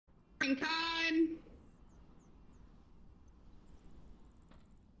Reloading time.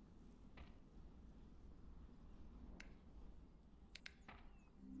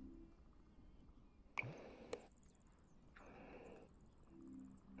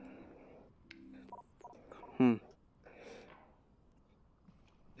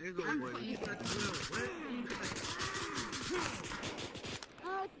 There's a way.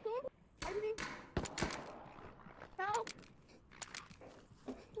 Help!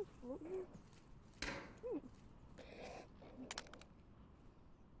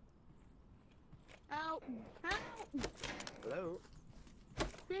 Help! Help! Hello?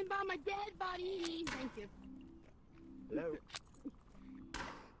 Stand by my dead body! Thank you. Hello?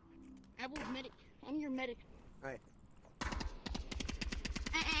 Apple's medic. I'm your medic. Hi.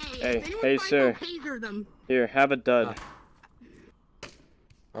 Hey, sir. Taser them. Here, have a dud.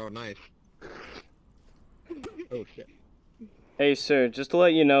 Oh, nice. Oh, shit. Hey, sir, just to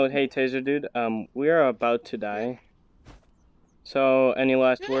let you know, hey, Taser dude, we are about to die. So, any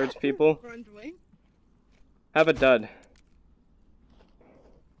last words, people? Runs away. Have a dud.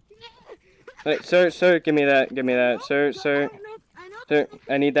 Hey, sir, give me that, sir, I know.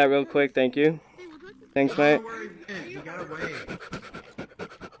 I need that real quick, thank you. Thanks, mate. Don't worry, you got away.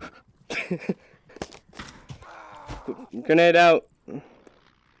 Grenade out.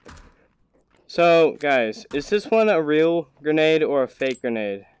 So, guys, is this one a real grenade or a fake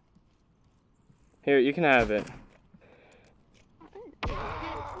grenade? Here, you can have it.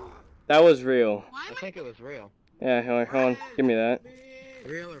 That was real. I think it was real. Yeah, hold on, give me that.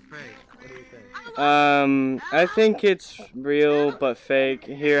 Real or fake? What do you think? I think it's real but fake.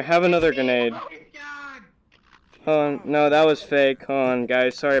 Here, have another grenade. Hold on, no, that was fake. Hold on,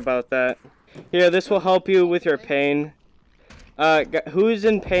 guys, sorry about that. Here, this will help you with your pain. Who's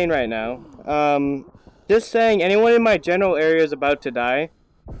in pain right now? Just saying, anyone in my general area is about to die.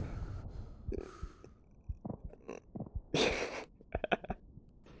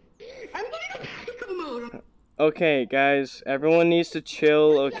 Okay, guys, everyone needs to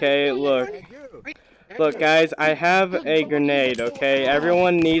chill, okay? Look, guys, I have a grenade, okay?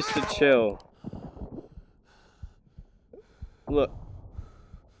 Everyone needs to chill. Look.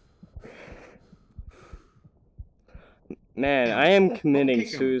 Man, I am committing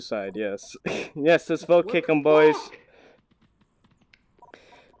suicide, yes. Yes, let's vote kick him, boys.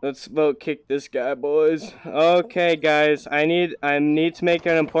 Let's vote kick this guy, boys. Okay, guys, I need to make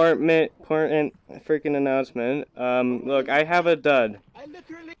an important freaking announcement. Look, I have a dud.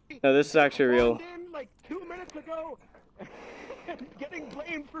 No, this is actually real. Like 2 minutes ago, getting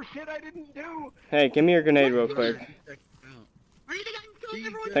blamed for shit I didn't do. Hey, give me your grenade real quick.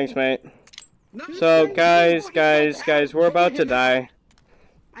 Thanks, mate. So, guys, we're about to die.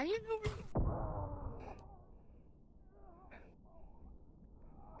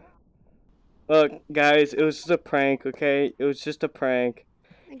 Look, guys, it was just a prank, okay? It was just a prank.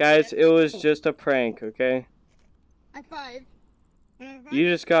 Guys, it was just a prank, okay? High five. You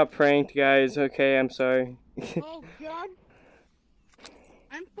just got pranked, guys, okay? I'm sorry. Oh, God.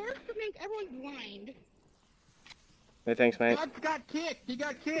 I'm forced to make everyone blind. Hey, thanks, mate. God got kicked. He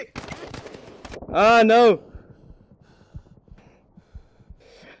got kicked. Ah, no!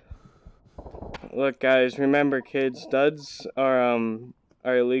 Look, guys, remember, kids, duds are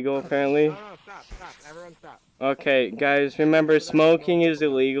illegal, apparently. No, stop. Everyone stop. Okay, guys, remember, smoking is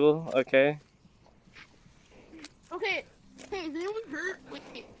illegal, okay? Okay. Hey, is anyone hurt? Wait,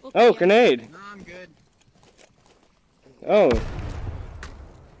 okay, Oh, grenade! No, I'm good. Oh.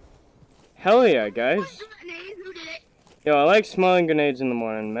 Hell yeah, guys. Who did it? Yo, I like smelling grenades in the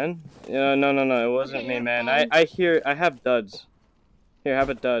morning, man. No, it wasn't me, man. I have duds. Here, have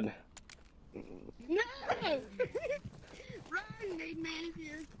a dud. No! Run, Nate Man is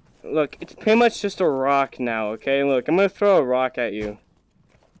here. Look, it's pretty much just a rock now, okay? Look, I'm gonna throw a rock at you.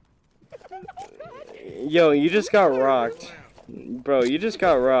 Yo, you just got rocked. Bro, you just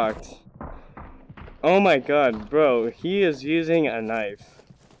got rocked. Oh my god, bro, he is using a knife.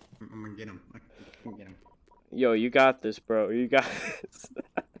 I'm gonna get him. I'm gonna get him. Yo, you got this, bro. You got this.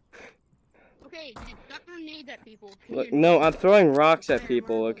 Okay, stop grenades at people. Look, no, I'm throwing rocks at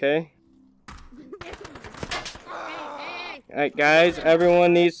people, okay? Alright, guys,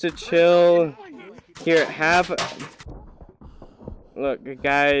 everyone needs to chill. Here, have... Look,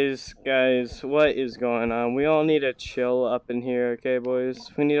 guys, what is going on? We all need to chill up in here, okay,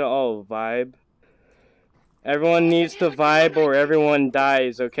 boys? We need to all vibe. Everyone needs to vibe or everyone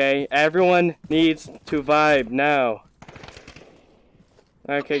dies, okay? Everyone needs to vibe now.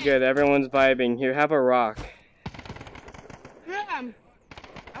 Okay, good. Everyone's vibing. Here, have a rock.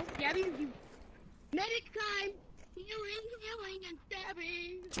 I'll stab you. Medic time! Healing and stabbing.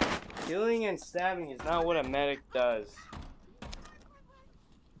 stabbing. Killing and stabbing is not what a medic does.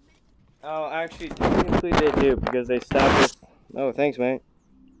 Oh, actually, technically they do because they stab with. Oh, thanks, mate.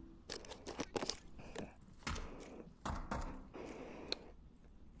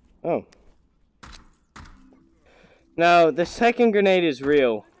 Oh. Now, the second grenade is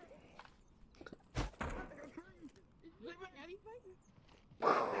real.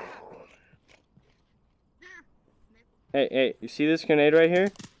 Hey, you see this grenade right here?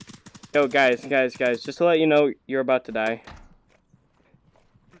 Yo, guys, just to let you know, you're about to die.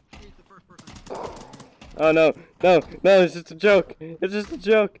 Oh, no, it's just a joke. It's just a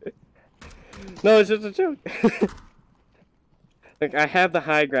joke. No, it's just a joke. Look, I have the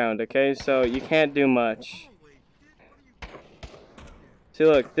high ground, okay? So you can't do much. See,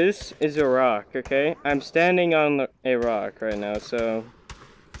 look, this is a rock, okay? I'm standing on a rock right now, so...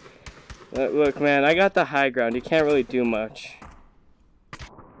 Look, man, I got the high ground. You can't really do much.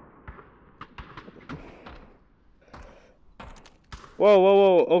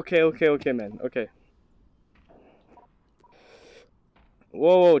 Whoa. Okay, man. Okay.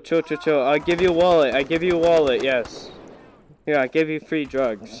 Whoa, chill. I'll give you a wallet. Yes. Here, I'll give you free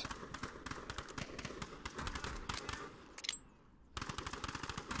drugs.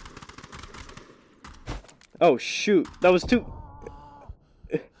 Oh, shoot. That was too...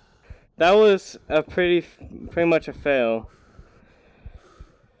 That was a pretty much a fail.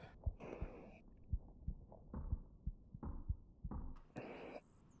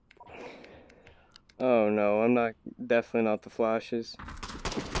 Oh no, definitely not the flashes.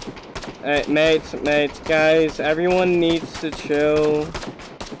 Hey, mates, guys, everyone needs to chill.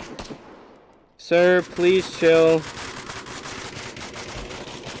 Sir, please chill.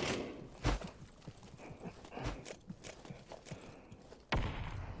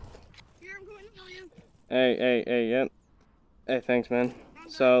 Here, I'm going to kill you. Hey, yep. Hey, thanks, man.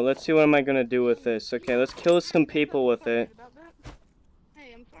 So, let's see what am I gonna do with this. Okay, let's kill some people with it.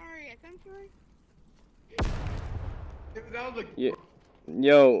 Hey, I'm sorry. I'm sorry. That was a...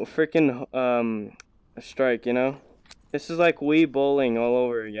 Yo, freaking, strike, you know? This is like Wii bowling all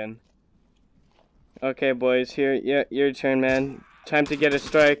over again. Okay, boys, here, yeah, your turn, man. Time to get a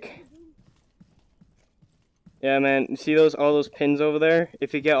strike. Yeah, man, you see all those pins over there?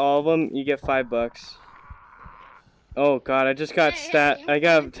 If you get all of them, you get $5. Oh god, I just got I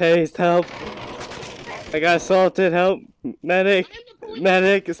got tased, help. I got assaulted, help. Medic,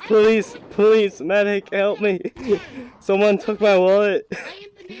 please, medic, help me. Someone took my wallet. I am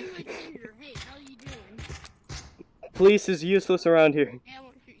the name of my singer. Hey, how you doing? Police is useless around here. Hey, I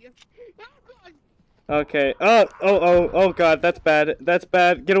won't shoot you. Oh, God. Okay. Oh god, that's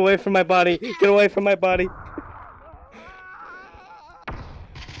bad. Get away from my body.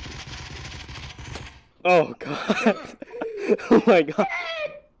 Oh god. Oh my god.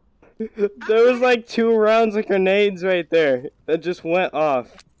 There was like 2 rounds of grenades right there that just went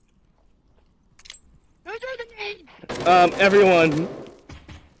off. Those are the names. Everyone.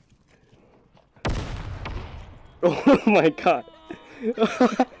 Oh my god. Can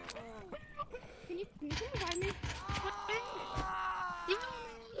you revive me?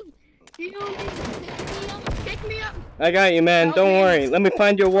 Pick me up. I got you, man. Don't worry. Let me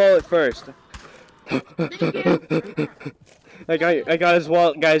find your wallet first. I got his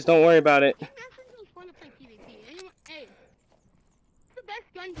wallet, guys. Don't worry about it. Hey, what's the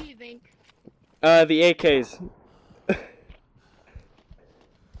best gun do you think? The AKs.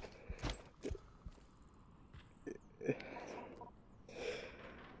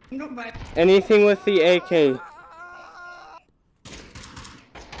 Anything with the AK.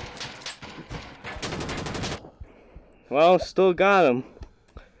 Well, still got him.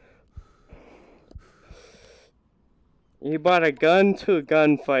 You bought a gun to a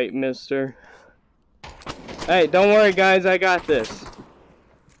gunfight, mister. Hey, don't worry, guys. I got this.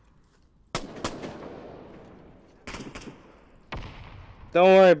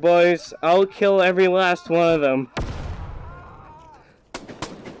 Don't worry, boys. I'll kill every last one of them.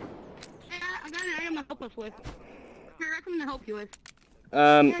 Hey, I got an item to help us with. Here, I come to help you with. Here,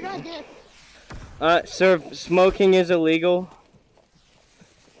 I got this. Sir, smoking is illegal.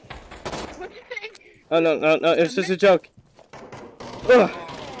 What'd you say? Oh, no, it's just a joke. Ugh.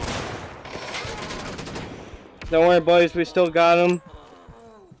 Don't worry, boys, we still got him.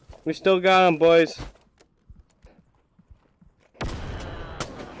 Boys.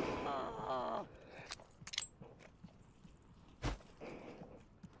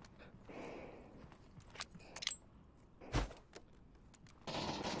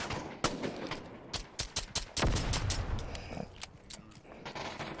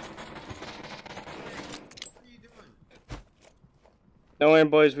 Don't worry,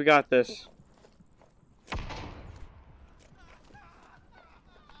 boys. We got this.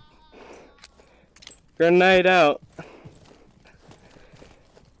 Grenade out.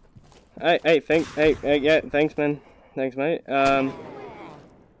 Hey, yeah, thanks, man. Thanks, mate.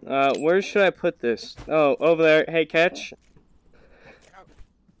 Where should I put this? Oh, over there. Hey, catch.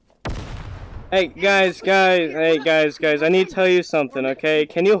 Hey, guys, I need to tell you something, okay?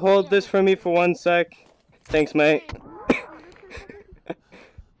 Can you hold this for me for 1 sec? Thanks, mate.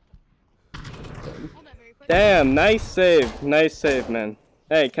 Damn, nice save, man.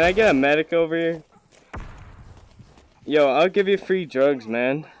 Hey, can I get a medic over here? Yo, I'll give you free drugs,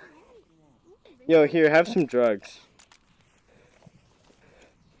 man. Yo, here, have some drugs.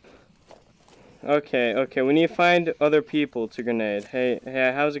 Okay, we need to find other people to grenade. Hey,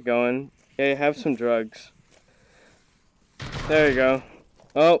 how's it going? Hey, have some drugs. There you go.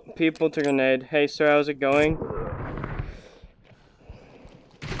 Oh, people to grenade. Hey, sir, how's it going?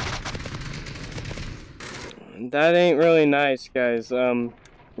 That ain't really nice, guys.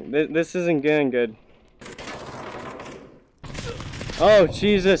 This isn't getting good. Oh,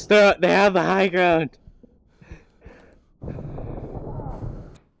 Jesus, they have the high ground.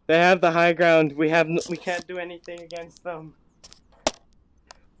 They have the high ground. We can't do anything against them.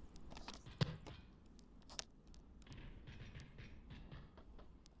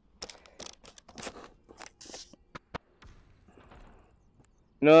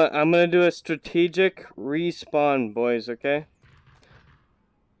 You know what? I'm gonna do a strategic respawn, boys, okay?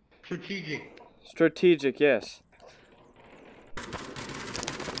 Strategic, yes.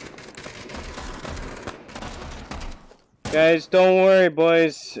 Guys, don't worry,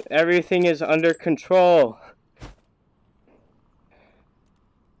 boys. Everything is under control.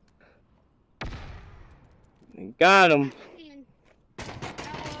 Got him.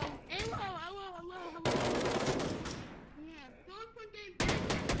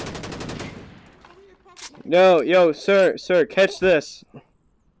 Yo, sir, catch this.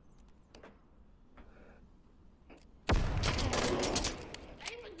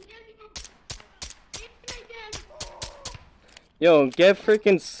 Yo, get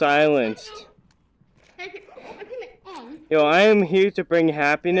freaking silenced. Yo, I am here to bring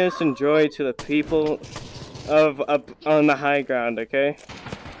happiness and joy to the people of up on the high ground, okay?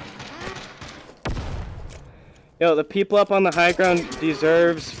 Yo, the people up on the high ground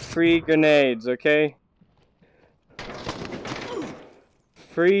deserves free grenades, okay?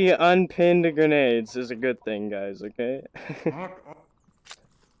 Free unpinned grenades is a good thing, guys, okay?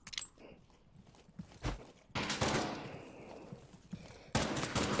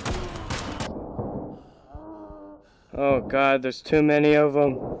 Oh god, there's too many of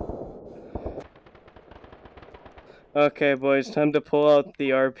them. Okay, boys, time to pull out the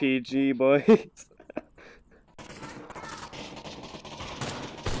RPG, boys.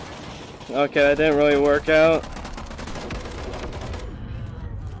 Okay, that didn't really work out.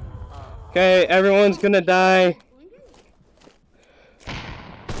 Okay, everyone's gonna die.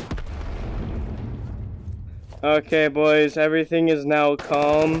 Okay, boys, everything is now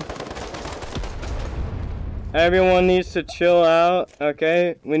calm. Everyone needs to chill out,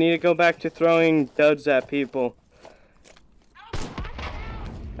 okay? We need to go back to throwing duds at people.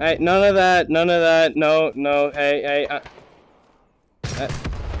 Hey, none of that, no, hey,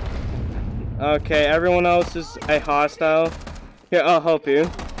 okay, everyone else is a hostile. Here, I'll help you.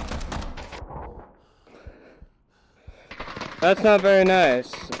 That's not very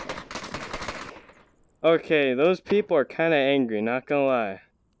nice. Okay, those people are kinda angry, not gonna lie.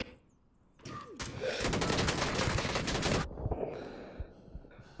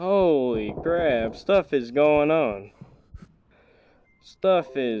 Holy crap, stuff is going on.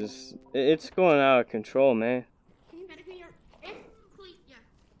 It's going out of control, man.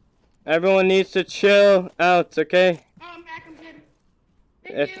 Everyone needs to chill out, okay?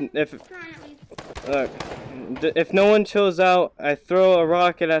 If no one chills out, I throw a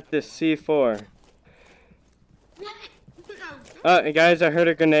rocket at this C4. Guys, I heard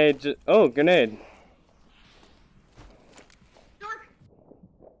a grenade. Oh, grenade.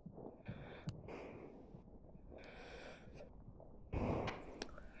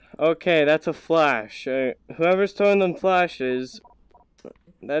 Okay, that's a flash. Whoever's throwing them flashes,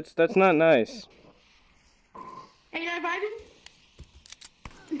 that's not nice. Hey, you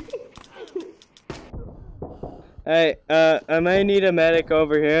Hey, I might need a medic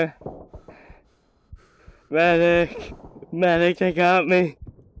over here. Medic, they got me.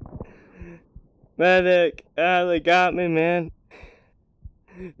 Medic, they got me, man.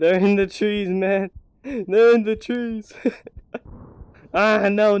 They're in the trees, man. They're in the trees. Ah,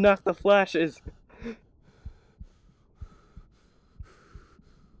 no, not the flashes.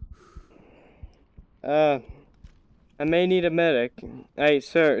 I may need a medic. Hey,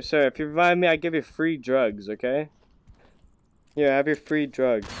 sir, if you revive me, I give you free drugs, okay? Here, have your free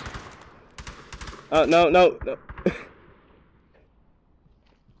drugs. Oh, no.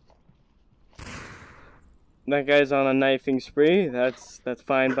 That guy's on a knifing spree. That's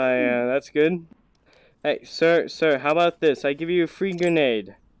fine by, that's good. Hey, sir, how about this? I give you a free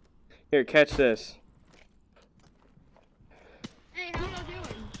grenade. Here, catch this. Hey, how y'all doing?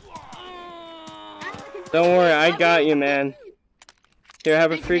 Don't worry, I got you, man. Here,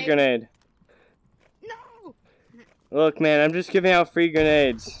 have a free grenade. No! Look, man, I'm just giving out free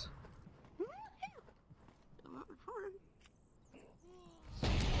grenades.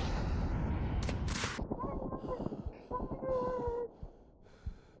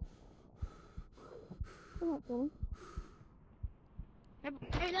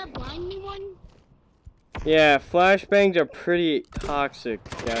 Hey, that blind me one? Yeah, flashbangs are pretty toxic,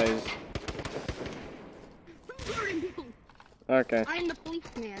 guys. Who's hurting people? Okay. I'm the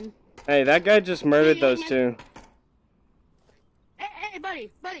policeman. Hey, that guy just murdered those two. Hey,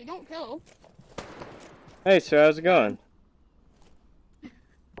 buddy, don't kill. Hey, sir, how's it going?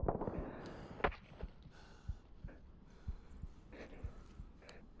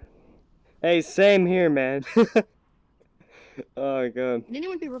 Hey, same here, man. Oh, God. Did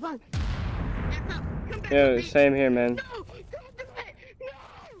anyone be revived? Yeah, same here, man. No! Don't do it! No!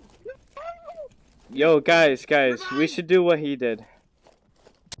 Yo, guys, we should do what he did.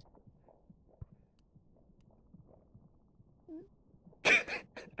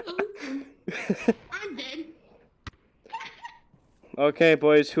 I'm dead. Okay,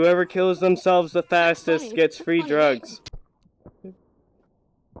 boys, whoever kills themselves the fastest gets free drugs.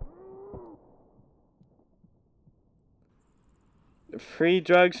 Free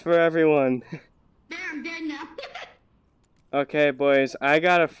drugs for everyone. There, I'm dead now. Okay, boys, I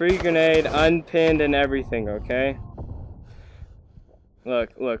got a free grenade, unpinned and everything, okay?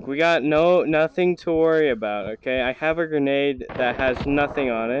 Look, we got nothing to worry about, okay? I have a grenade that has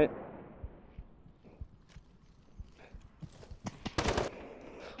nothing on it.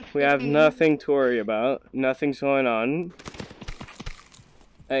 We have nothing to worry about. Nothing's going on.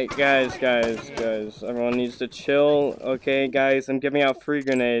 Hey, guys, everyone needs to chill, okay, guys? I'm giving out free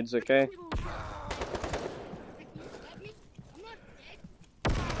grenades, okay?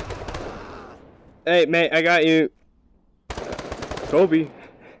 Hey, mate, I got you. Kobe.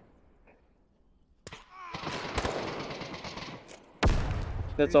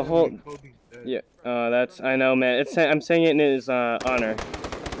 That's a whole... Yeah, I know, man. I'm saying it in his, honor.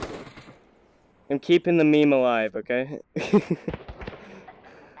 I'm keeping the meme alive, okay?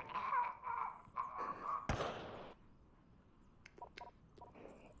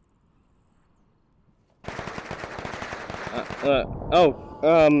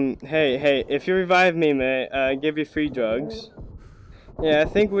 Hey, if you revive me, mate, I give you free drugs. Yeah, I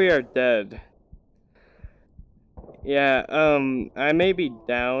think we are dead. Yeah, I may be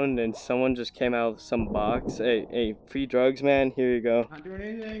downed and someone just came out of some box. Hey, free drugs, man, here you go. Not doing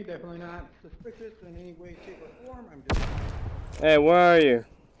anything, definitely not suspicious in any way, shape, or form. I'm just... Hey, where are you?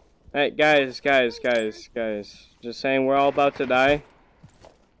 Hey, guys. Just saying, we're all about to die.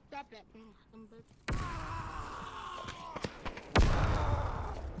 Stop that.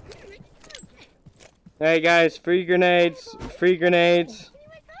 Hey, guys, free grenades.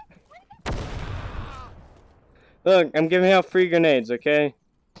 Look, I'm giving out free grenades, okay?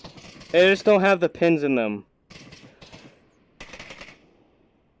 They just don't have the pins in them.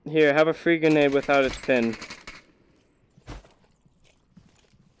 Here, have a free grenade without its pin.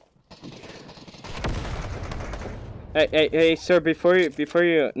 Hey, sir, before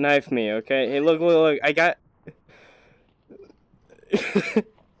you knife me, okay? Hey, look, I got...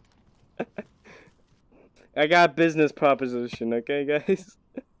 I got a business proposition, okay, guys?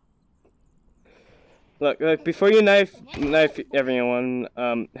 Look, before you knife everyone,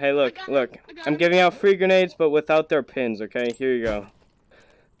 hey, look, I'm giving out free grenades, but without their pins, okay? Here you go.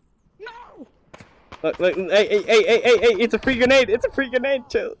 No! Look, hey, it's a free grenade,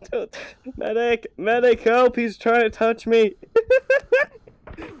 chill. Medic, help, he's trying to touch me.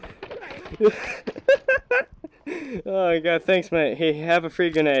 Oh my god, thanks, mate. Hey, have a free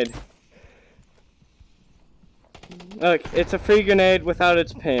grenade. Look, it's a free grenade without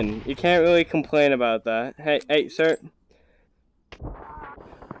its pin. You can't really complain about that. Hey, sir.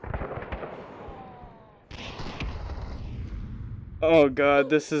 Oh god,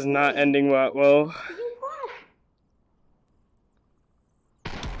 this is not ending well.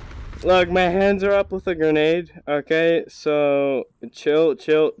 Look, my hands are up with a grenade, okay? So, chill.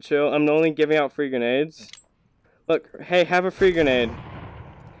 I'm only giving out free grenades. Look, hey, have a free grenade.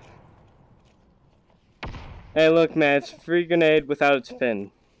 Hey, look, man, it's a free grenade without its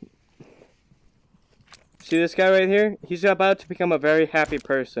pin. See this guy right here? He's about to become a very happy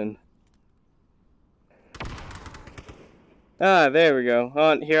person. Ah, there we go.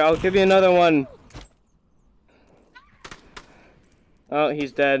 On here, I'll give you another one. Oh,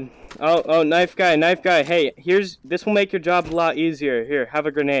 he's dead. Oh, knife guy. Hey, this will make your job a lot easier. Here, have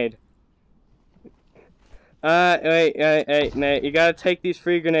a grenade. Wait, man, you gotta take these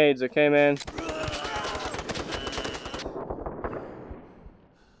free grenades, okay, man?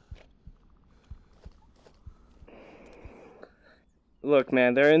 Look,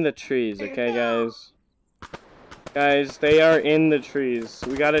 man, they're in the trees, okay, guys? Guys, they are in the trees.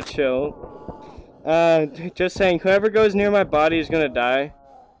 We gotta chill. Just saying, whoever goes near my body is gonna die.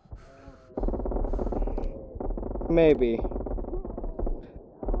 Maybe.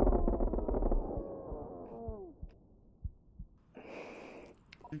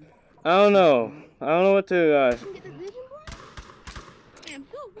 I don't know. I don't know what to,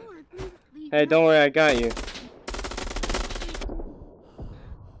 Hey, don't worry, I got you.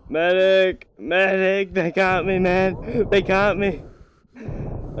 Medic! Medic! They got me, man! They got me!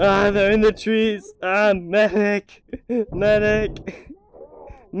 Ah, they're in the trees! Ah, medic! Medic!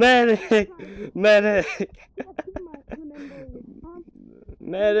 Medic! Medic!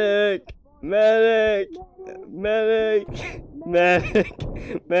 Medic! Medic! Medic! Medic!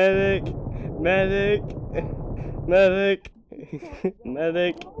 Medic! Medic! Medic!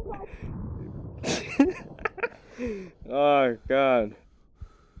 Medic! Oh, God.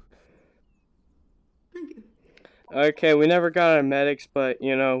 Okay, we never got our medics, but,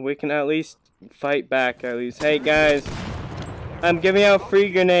 you know, we can at least fight back, at least. Hey, guys, I'm giving out free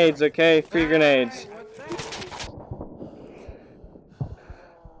grenades, okay? Free grenades.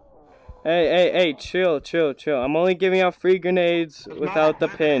 Hey, chill. I'm only giving out free grenades without the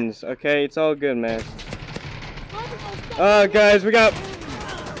pins, okay? It's all good, man. Oh, guys, we got...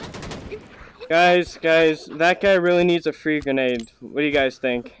 Guys, that guy really needs a free grenade. What do you guys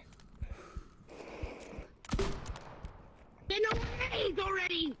think?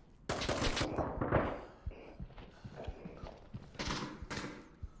 Already.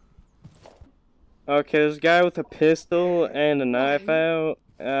 Okay, there's a guy with a pistol and a knife out.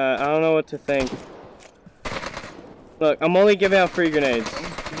 I don't know what to think. Look, I'm only giving out free grenades.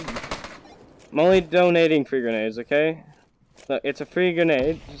 I'm only donating free grenades, okay? Look, it's a free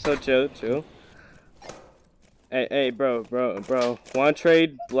grenade, so chill. Hey, bro. Wanna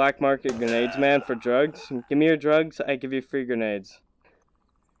trade black market grenades, man, for drugs? Give me your drugs, I give you free grenades.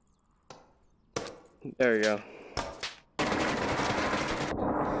 There we go.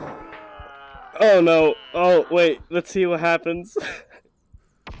 Oh no. Oh wait, let's see what happens.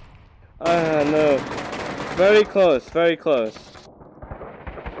 Ah no. Very close.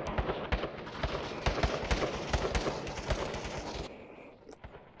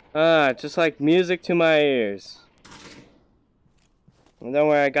 Ah, just like music to my ears. Don't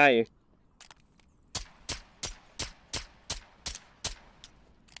worry, I got you.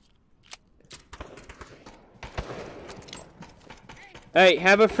 Hey,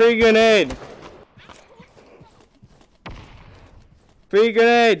 have a free grenade! Free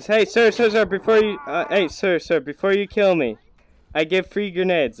grenades! Hey, sir, before you, hey, sir, before you kill me, I give free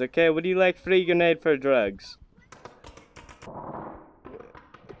grenades, okay? Would you like free grenade for drugs?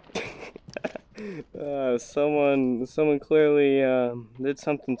 Someone clearly, did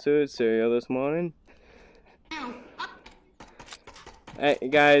something to his cereal this morning. Hey,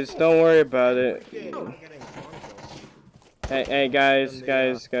 guys, don't worry about it. Hey, guys.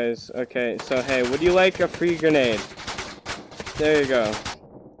 Okay, so, hey, would you like a free grenade? There you go.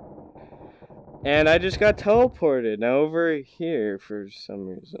 And I just got teleported over here for some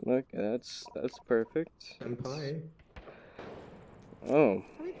reason. Look, that's perfect. Senpai. Oh.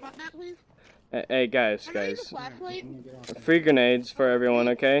 Can we spot that, please? Hey, guys. Can I use a flashlight? Free grenades for everyone,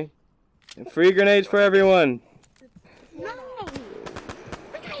 okay? Free grenades for everyone. No!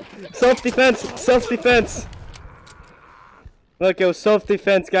 Self-defense! Look, it was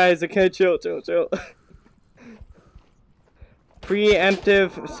self-defense, guys. Okay, chill.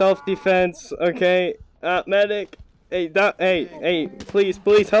 Preemptive self-defense, okay? Medic. Hey, please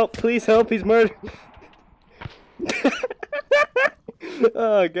help, he's murdered.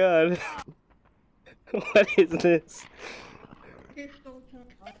 Oh, God. What is this?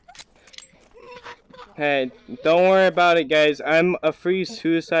 Hey, don't worry about it, guys. I'm a free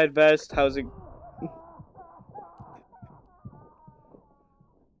suicide vest. How's it?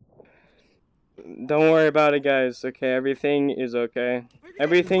 Don't worry about it, guys. Okay, everything is okay.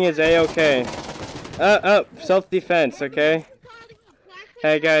 Everything is a-okay. Self-defense, okay?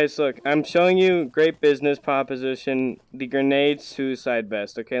 Hey guys, look, I'm showing you great business proposition, the grenade suicide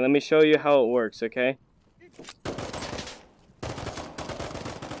vest, okay? Let me show you how it works, okay?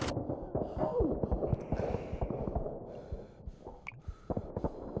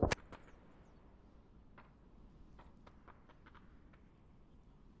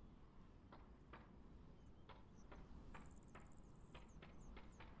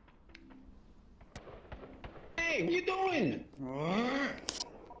 Hey, what you doing?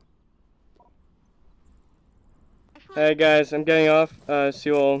 Hey guys, I'm getting off. See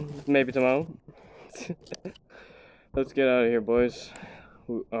you all maybe tomorrow. Let's get out of here, boys.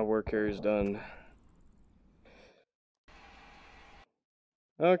 Our work here is done.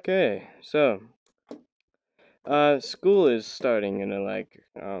 Okay, so school is starting in a, like,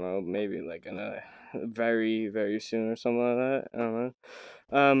 I don't know, maybe like in a very, very soon or something like that. I don't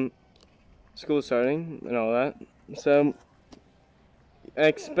know. School's starting and all that. So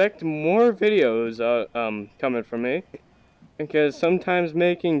expect more videos coming from me, because sometimes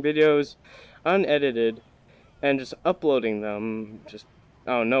making videos unedited and just uploading them just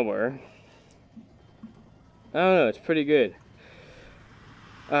out of nowhere, I don't know, it's pretty good.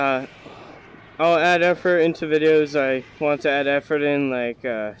 I'll add effort into videos I want to add effort in, like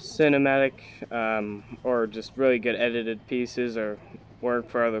cinematic or just really good edited pieces or work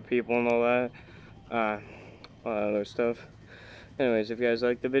for other people and all that, all that other stuff. Anyways, if you guys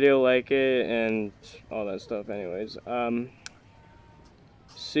like the video, like it and all that stuff. Anyways,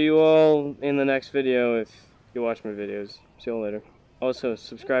 see you all in the next video if you watch my videos. See you all later. Also,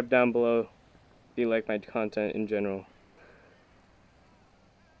 subscribe down below if you like my content in general.